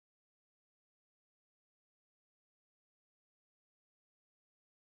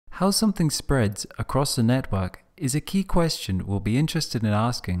How something spreads across a network is a key question we'll be interested in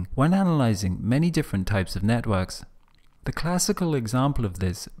asking when analyzing many different types of networks. The classical example of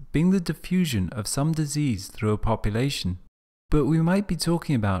this being the diffusion of some disease through a population. But we might be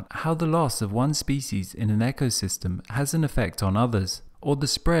talking about how the loss of one species in an ecosystem has an effect on others, or the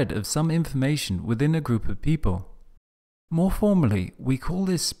spread of some information within a group of people. More formally, we call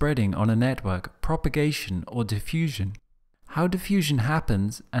this spreading on a network propagation or diffusion. How diffusion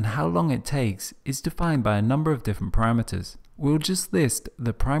happens and how long it takes is defined by a number of different parameters. We'll just list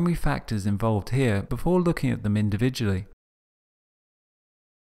the primary factors involved here before looking at them individually.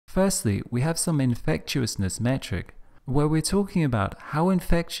 Firstly, we have some infectiousness metric, where we're talking about how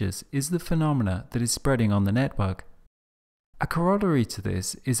infectious is the phenomena that is spreading on the network. A corollary to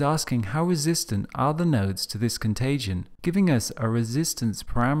this is asking how resistant are the nodes to this contagion, giving us a resistance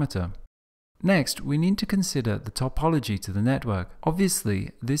parameter. Next, we need to consider the topology to the network. Obviously,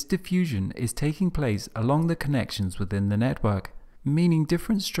 this diffusion is taking place along the connections within the network, meaning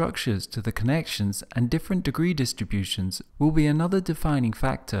different structures to the connections and different degree distributions will be another defining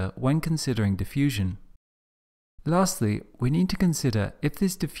factor when considering diffusion. Lastly, we need to consider if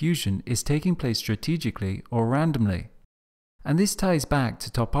this diffusion is taking place strategically or randomly. And this ties back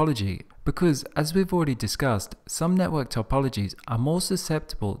to topology because, as we've already discussed, some network topologies are more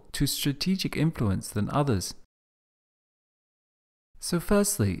susceptible to strategic influence than others. So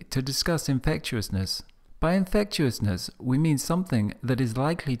firstly, to discuss infectiousness. By infectiousness, we mean something that is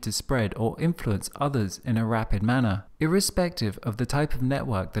likely to spread or influence others in a rapid manner, irrespective of the type of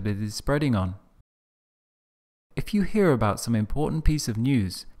network that it is spreading on. If you hear about some important piece of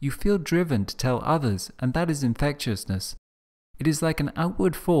news, you feel driven to tell others, and that is infectiousness. It is like an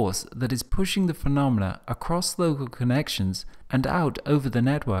outward force that is pushing the phenomena across local connections and out over the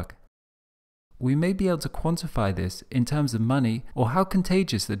network. We may be able to quantify this in terms of money or how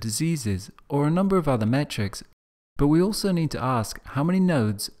contagious the disease is or a number of other metrics, but we also need to ask how many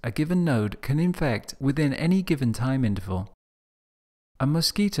nodes a given node can infect within any given time interval. A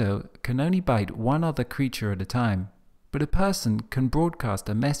mosquito can only bite one other creature at a time, but a person can broadcast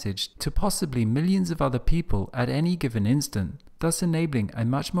a message to possibly millions of other people at any given instant, thus enabling a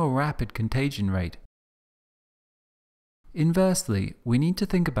much more rapid contagion rate. Inversely, we need to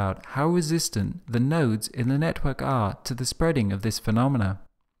think about how resistant the nodes in the network are to the spreading of this phenomena.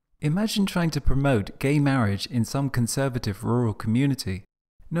 Imagine trying to promote gay marriage in some conservative rural community.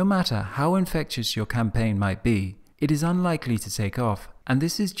 No matter how infectious your campaign might be, it is unlikely to take off, and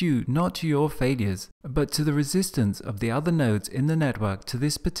this is due not to your failures, but to the resistance of the other nodes in the network to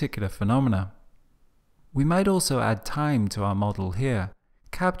this particular phenomena. We might also add time to our model here,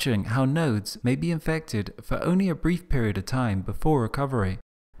 capturing how nodes may be infected for only a brief period of time before recovery,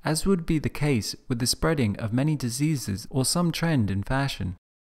 as would be the case with the spreading of many diseases or some trend in fashion.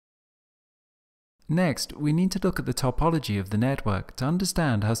 Next, we need to look at the topology of the network to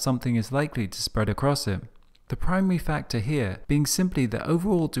understand how something is likely to spread across it. The primary factor here being simply the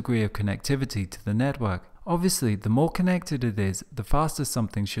overall degree of connectivity to the network. Obviously, the more connected it is, the faster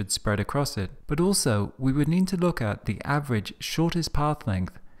something should spread across it. But also, we would need to look at the average shortest path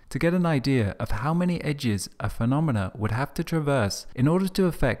length to get an idea of how many edges a phenomena would have to traverse in order to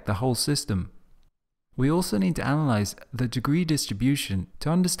affect the whole system. We also need to analyze the degree distribution to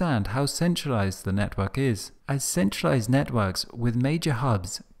understand how centralized the network is, as centralized networks with major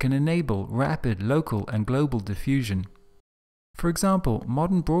hubs can enable rapid local and global diffusion. For example,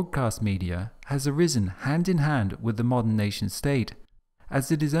 modern broadcast media has arisen hand in hand with the modern nation state,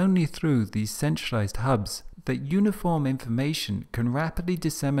 as it is only through these centralized hubs that uniform information can rapidly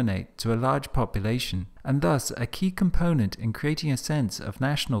disseminate to a large population, and thus a key component in creating a sense of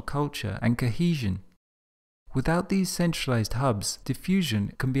national culture and cohesion. Without these centralized hubs,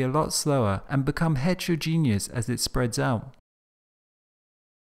 diffusion can be a lot slower and become heterogeneous as it spreads out.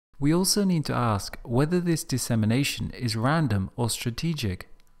 We also need to ask whether this dissemination is random or strategic.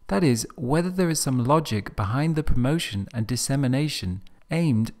 That is, whether there is some logic behind the promotion and dissemination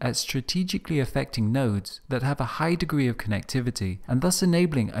aimed at strategically affecting nodes that have a high degree of connectivity and thus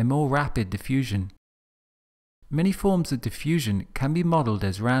enabling a more rapid diffusion. Many forms of diffusion can be modeled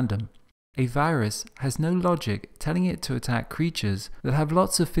as random. A virus has no logic telling it to attack creatures that have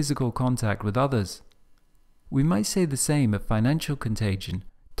lots of physical contact with others. We might say the same of financial contagion.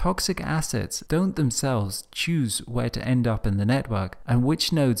 Toxic assets don't themselves choose where to end up in the network and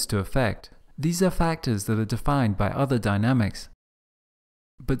which nodes to affect. These are factors that are defined by other dynamics.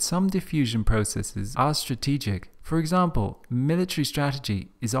 But some diffusion processes are strategic. For example, military strategy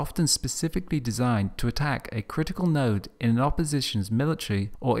is often specifically designed to attack a critical node in an opposition's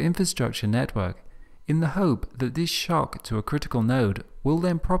military or infrastructure network, in the hope that this shock to a critical node will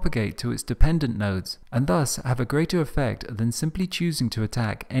then propagate to its dependent nodes, and thus have a greater effect than simply choosing to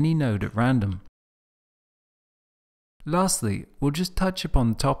attack any node at random. Lastly, we'll just touch upon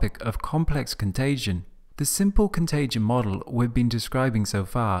the topic of complex contagion. The simple contagion model we've been describing so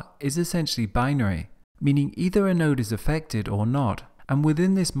far is essentially binary, meaning either a node is affected or not, and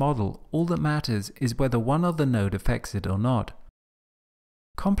within this model, all that matters is whether one other node affects it or not.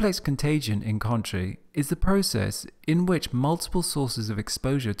 Complex contagion, in contrary, is the process in which multiple sources of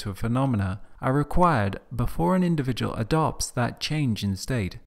exposure to a phenomena are required before an individual adopts that change in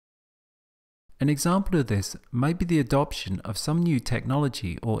state. An example of this might be the adoption of some new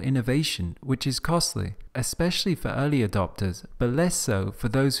technology or innovation which is costly, especially for early adopters, but less so for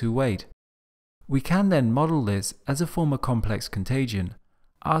those who wait. We can then model this as a form of complex contagion,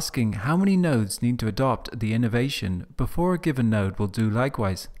 asking how many nodes need to adopt the innovation before a given node will do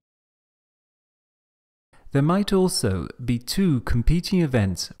likewise. There might also be two competing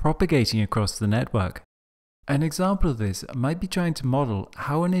events propagating across the network. An example of this might be trying to model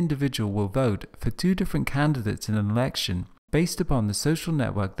how an individual will vote for two different candidates in an election based upon the social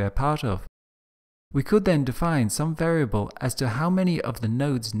network they're part of. We could then define some variable as to how many of the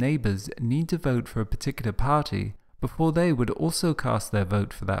node's neighbors need to vote for a particular party before they would also cast their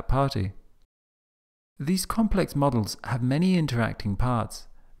vote for that party. These complex models have many interacting parts,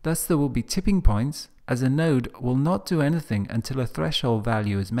 thus there will be tipping points, as a node will not do anything until a threshold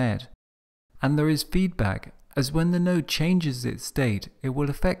value is met. And there is feedback, as when the node changes its state, it will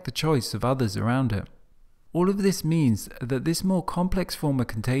affect the choice of others around it. All of this means that this more complex form of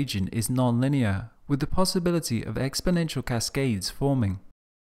contagion is nonlinear, with the possibility of exponential cascades forming.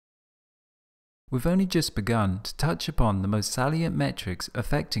 We've only just begun to touch upon the most salient metrics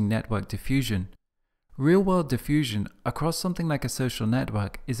affecting network diffusion. Real-world diffusion across something like a social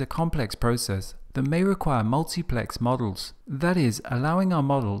network is a complex process that may require multiplex models, that is, allowing our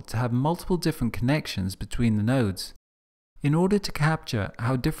model to have multiple different connections between the nodes, in order to capture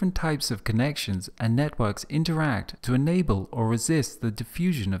how different types of connections and networks interact to enable or resist the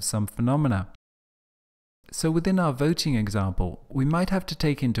diffusion of some phenomena. So within our voting example, we might have to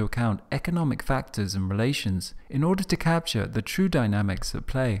take into account economic factors and relations in order to capture the true dynamics at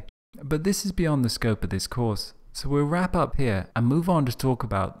play. But this is beyond the scope of this course, so we'll wrap up here and move on to talk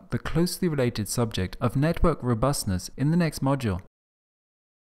about the closely related subject of network robustness in the next module.